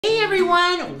Hey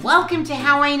everyone, welcome to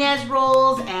How Ines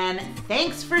Rolls and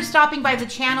thanks for stopping by the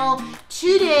channel.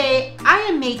 Today I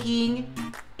am making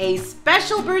a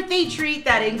special birthday treat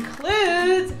that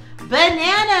includes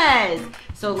bananas.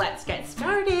 So let's get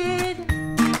started.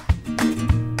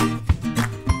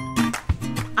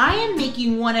 I am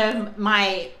making one of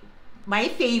my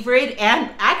favorite and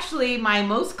actually my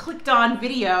most clicked on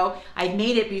video. I've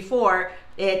made it before.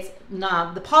 It's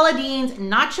the Paula Deen's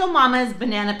Nacho Mama's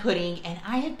banana pudding, and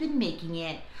I have been making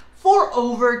it for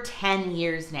over 10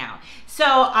 years now. So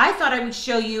I thought I would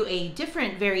show you a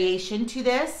different variation to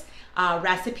this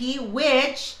recipe,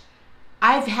 which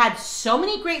I've had so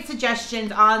many great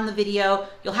suggestions on the video.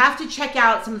 You'll have to check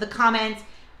out some of the comments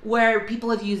where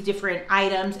people have used different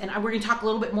items, and we're gonna talk a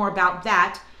little bit more about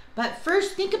that. But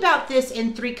first, think about this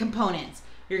in 3 components.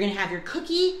 You're gonna have your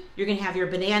cookie, you're gonna have your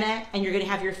banana, and you're gonna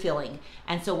have your filling.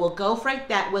 And so we'll go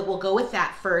with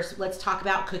that first. Let's talk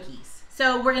about cookies.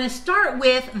 So we're gonna start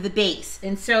with the base.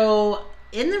 And so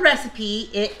in the recipe,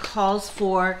 it calls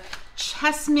for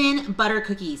Chessman butter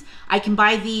cookies. I can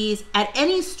buy these at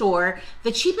any store.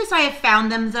 The cheapest I have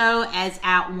found them though is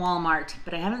at Walmart,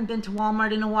 but I haven't been to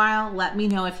Walmart in a while. Let me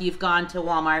know if you've gone to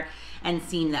Walmart and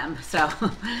seen them. So I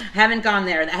haven't gone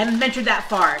there. I haven't ventured that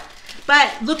far.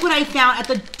 But look what I found at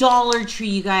the Dollar Tree,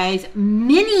 you guys.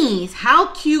 Minis. How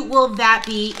cute will that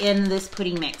be in this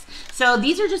pudding mix? So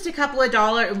these are just a couple of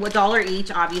 $1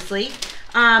 each, obviously.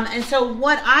 And so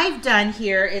what I've done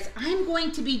here is I'm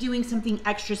going to be doing something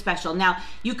extra special. Now,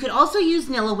 you could also use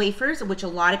Nilla wafers, which a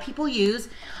lot of people use.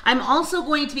 I'm also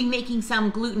going to be making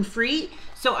some gluten-free.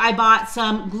 So I bought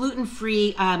some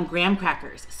gluten-free graham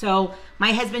crackers. So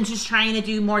my husband's just trying to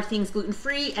do more things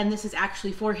gluten-free, and this is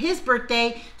actually for his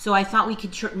birthday. So I thought we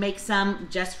could make some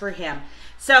just for him.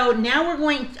 So now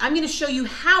I'm gonna show you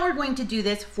how we're going to do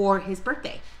this for his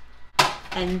birthday.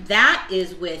 And that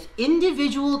is with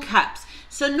individual cups.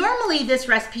 So normally this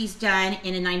recipe's done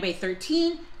in a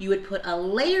 9x13. You would put a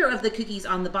layer of the cookies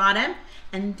on the bottom,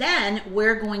 and then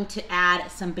we're going to add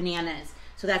some bananas.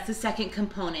 So that's the second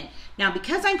component. Now,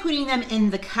 because I'm putting them in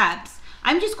the cups,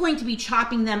 I'm just going to be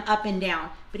chopping them up and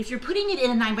down. But if you're putting it in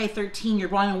a 9x13, you're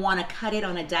going to want to cut it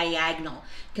on a diagonal,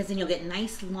 because then you'll get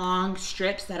nice long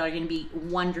strips that are going to be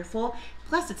wonderful.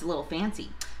 Plus, it's a little fancy.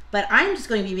 But I'm just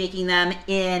going to be making them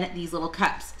in these little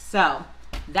cups. So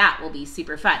that will be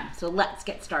super fun. So let's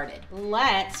get started.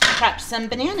 Let's chop some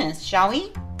bananas, shall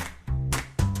we?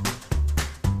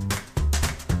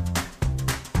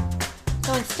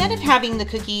 So instead of having the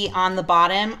cookie on the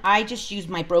bottom, I just used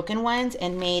my broken ones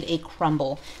and made a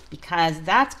crumble, because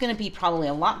that's gonna be probably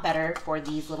a lot better for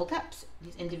these little cups,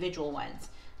 these individual ones.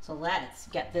 So let's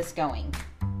get this going.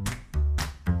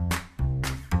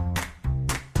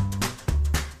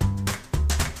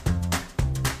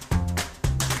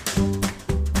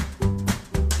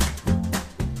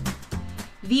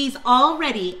 These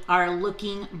already are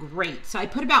looking great. So I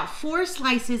put about 4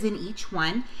 slices in each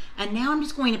one, and now I'm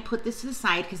just going to put this to the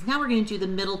side, because now we're going to do the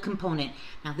middle component.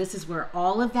 Now this is where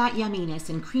all of that yumminess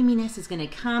and creaminess is going to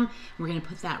come. We're going to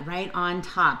put that right on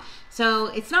top. So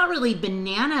it's not really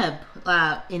banana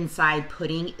inside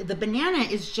pudding. The banana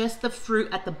is just the fruit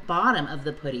at the bottom of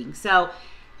the pudding. So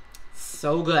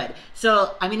good.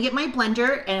 So I'm going to get my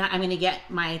blender, and I'm going to get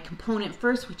my component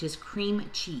first, which is cream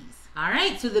cheese. All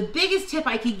right, so the biggest tip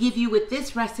I could give you with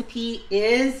this recipe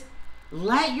is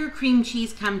let your cream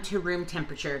cheese come to room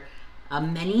temperature.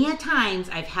 Many a times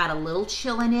I've had a little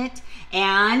chill in it,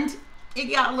 and it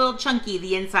got a little chunky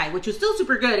the inside, which was still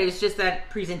super good. It's just that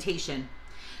presentation.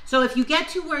 So if you get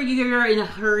to where you're in a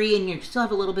hurry and you still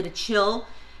have a little bit of chill,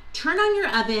 turn on your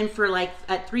oven for like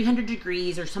at 300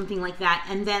 degrees or something like that,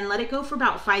 and then let it go for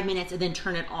about 5 minutes and then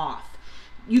turn it off.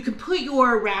 You can put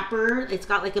your wrapper, it's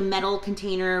got like a metal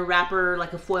container wrapper,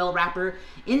 like a foil wrapper,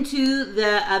 into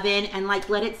the oven and like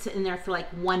let it sit in there for like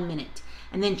 1 minute,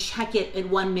 and then check it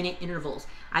in 1 minute intervals.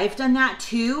 I've done that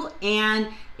too, and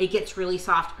it gets really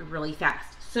soft really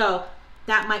fast. So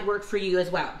that might work for you as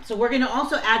well. So we're gonna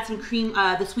also add some cream,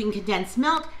 the sweetened condensed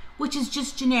milk, which is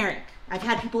just generic. I've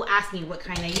had people ask me what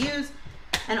kind I use,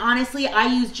 and honestly, I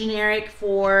use generic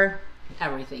for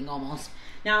everything almost.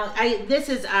 Now, this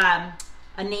is a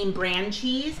name brand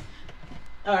cheese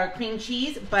or cream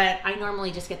cheese, but I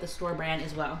normally just get the store brand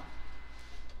as well.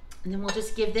 And then we'll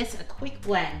just give this a quick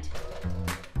blend.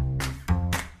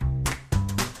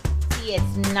 See,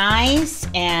 it's nice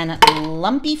and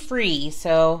lumpy free,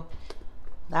 so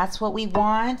that's what we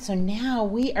want. So now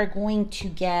we are going to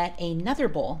get another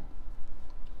bowl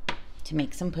to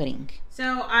make some pudding.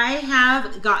 So I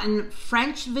have gotten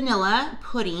French vanilla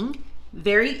pudding,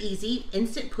 very easy,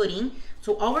 instant pudding.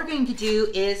 So all we're going to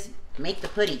do is make the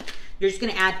pudding. You're just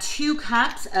gonna add 2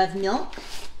 cups of milk,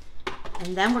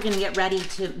 and then we're gonna get ready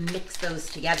to mix those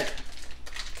together.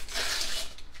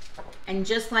 And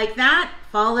just like that,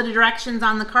 follow the directions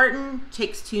on the carton,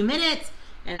 takes 2 minutes,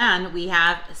 and we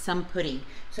have some pudding.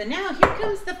 So now here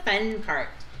comes the fun part.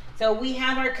 So we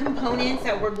have our components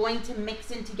that we're going to mix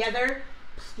in together,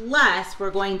 plus we're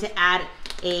going to add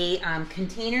a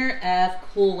container of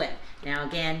Cool Whip. Now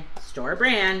again, store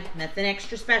brand, nothing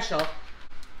extra special,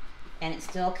 and it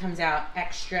still comes out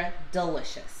extra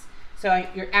delicious. So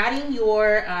you're adding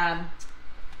your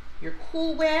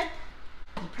Cool Whip.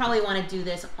 You probably want to do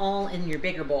this all in your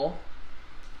bigger bowl,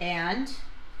 and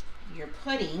your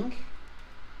pudding.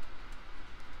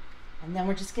 And then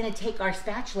we're just gonna take our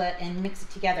spatula and mix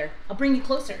it together. I'll bring you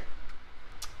closer.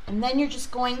 And then you're just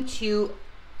going to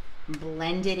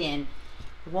blend it in.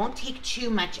 It won't take too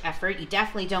much effort. You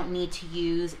definitely don't need to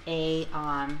use a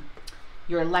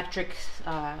your electric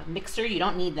mixer. You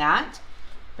don't need that.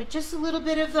 But just a little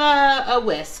bit of a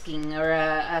whisking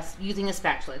or using a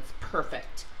spatula. It's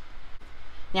perfect.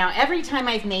 Now, every time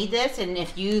I've made this, and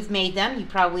if you've made them, you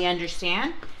probably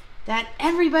understand that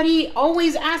everybody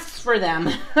always asks for them.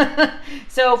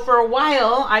 So for a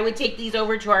while, I would take these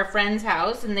over to our friend's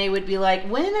house and they would be like,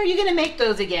 when are you gonna make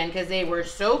those again? Because they were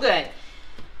so good.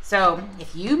 So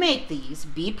if you make these,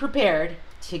 be prepared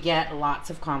to get lots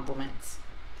of compliments.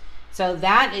 So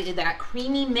that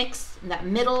creamy mix, that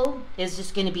middle is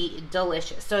just gonna be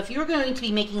delicious. So if you're going to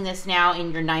be making this now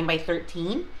in your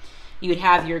 9x13, you would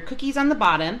have your cookies on the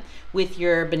bottom with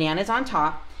your bananas on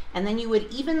top, and then you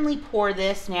would evenly pour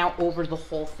this now over the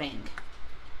whole thing.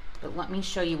 But let me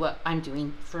show you what I'm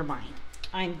doing for mine.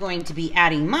 I'm going to be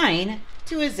adding mine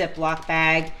to a Ziploc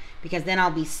bag because then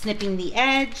I'll be snipping the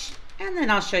edge, and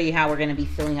then I'll show you how we're gonna be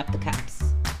filling up the cups.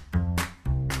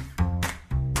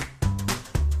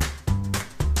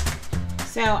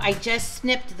 So I just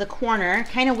snipped the corner.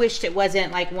 Kind of wished it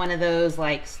wasn't like one of those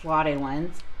like slotted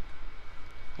ones.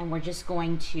 And we're just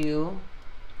going to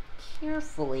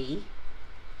carefully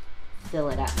fill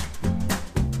it up.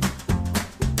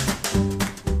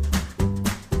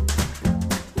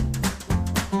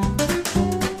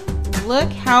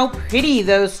 Look how pretty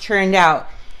those turned out.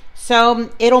 So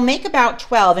it'll make about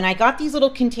 12, and I got these little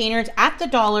containers at the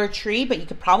Dollar Tree, but you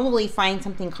could probably find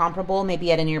something comparable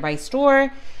maybe at a nearby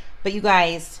store. But you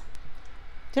guys,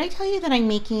 did I tell you that I'm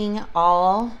making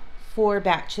all 4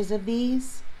 batches of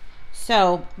these?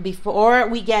 So before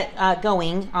we get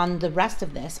going on the rest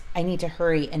of this, I need to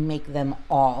hurry and make them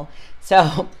all.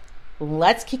 So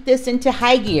let's kick this into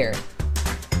high gear.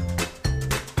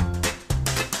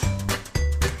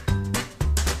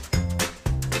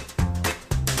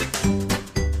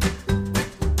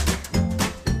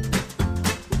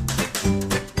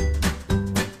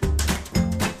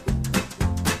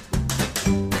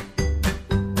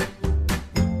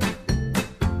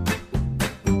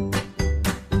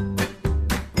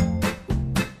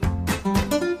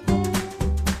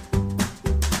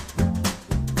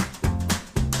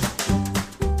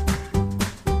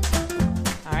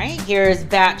 Here's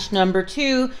batch number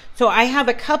 2. So I have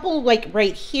a couple like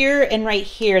right here and right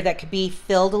here that could be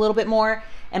filled a little bit more.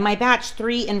 And my batch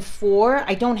 3 and 4,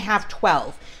 I don't have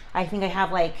 12. I think I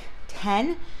have like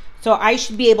 10. So I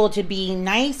should be able to be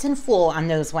nice and full on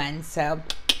those ones. So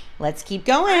let's keep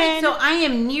going. Right, so I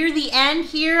am near the end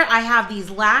here. I have these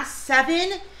last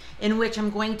 7 in which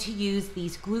I'm going to use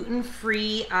these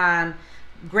gluten-free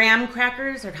graham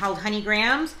crackers. They're called honey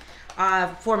grahams.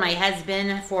 For my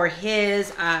husband, for his,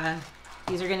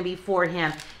 these are going to be for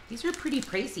him. These are pretty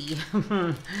pricey.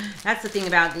 That's the thing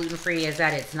about gluten-free, is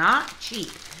that it's not cheap.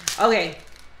 Okay,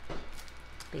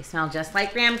 they smell just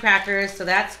like graham crackers, so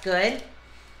that's good.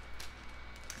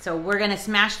 So we're going to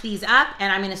smash these up,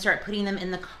 and I'm going to start putting them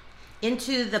in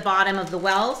into the bottom of the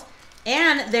wells,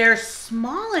 and they're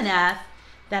small enough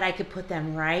that I could put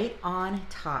them right on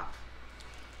top.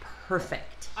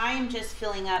 Perfect. I am just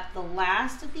filling up the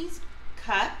last of these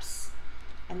cups,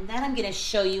 and then I'm going to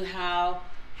show you how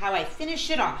I finish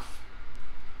it off.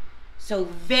 So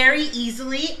very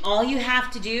easily, all you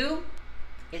have to do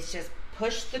is just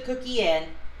push the cookie in.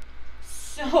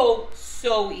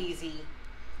 So easy.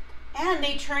 And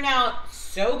they turn out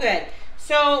so good.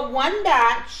 So one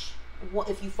batch,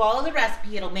 if you follow the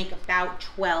recipe, it'll make about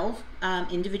 12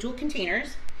 individual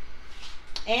containers,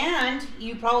 and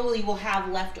you probably will have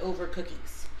leftover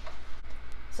cookies.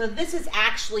 So this is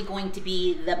actually going to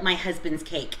be my husband's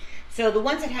cake. So the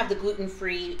ones that have the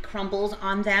gluten-free crumbles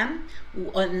on them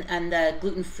and the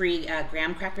gluten-free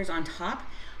graham crackers on top,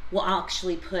 we'll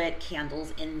actually put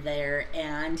candles in there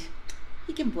and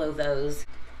he can blow those.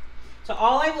 So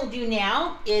all I will do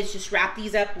now is just wrap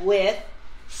these up with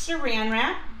saran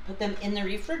wrap, put them in the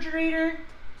refrigerator,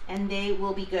 and they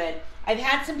will be good. I've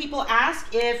had some people ask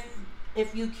if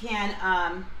you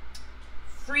can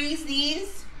freeze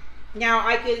these. Now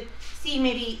I could see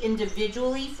maybe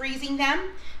individually freezing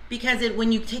them, because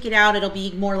when you take it out, it'll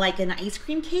be more like an ice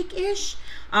cream cake-ish.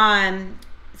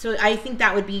 So I think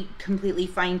that would be completely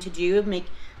fine to do.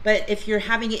 But if you're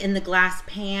having it in the glass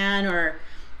pan, or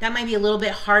that might be a little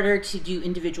bit harder to do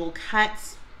individual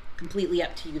cuts. Completely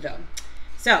up to you though.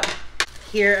 So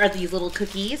here are these little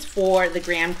cookies for the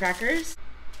graham crackers.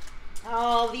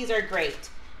 Oh, these are great.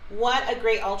 What a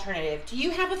great alternative. Do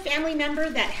you have a family member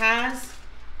that has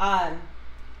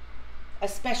a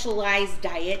specialized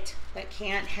diet that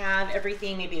can't have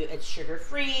everything? Maybe it's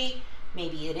sugar-free,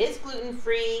 maybe it is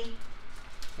gluten-free.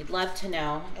 I'd love to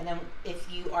know. And then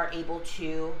if you are able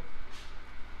to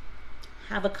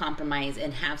have a compromise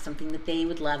and have something that they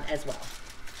would love as well.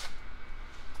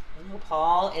 I know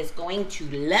Paul is going to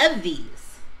love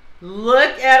these.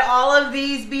 Look at all of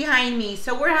these behind me.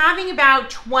 So we're having about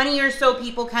 20 or so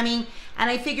people coming, and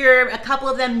I figure a couple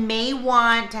of them may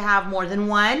want to have more than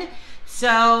one. So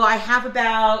I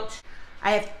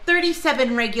have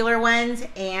 37 regular ones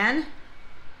and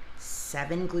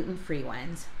 7 gluten-free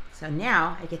ones. So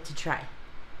now I get to try.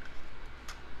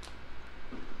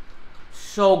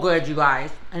 So good, you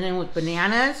guys. And then with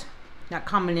bananas, that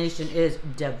combination is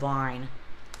divine.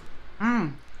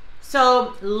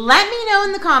 So let me know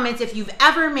in the comments if you've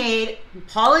ever made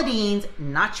Paula Deen's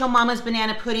Nacho Mama's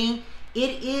banana pudding.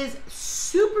 It is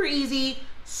super easy,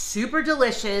 super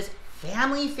delicious,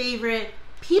 family favorite,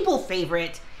 people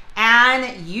favorite,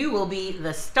 and you will be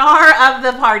the star of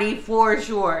the party for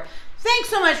sure. Thanks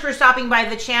so much for stopping by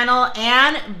the channel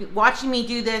and watching me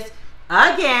do this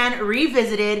again,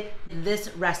 revisited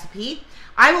this recipe.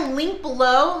 I will link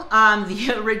below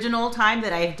the original time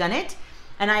that I've done it,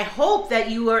 and I hope that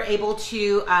you are able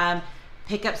to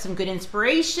pick up some good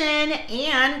inspiration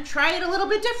and try it a little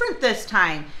bit different this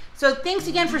time. So thanks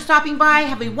again for stopping by.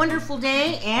 Have a wonderful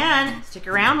day, and stick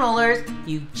around, rollers.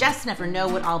 You just never know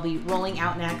what I'll be rolling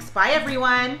out next. Bye,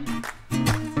 everyone.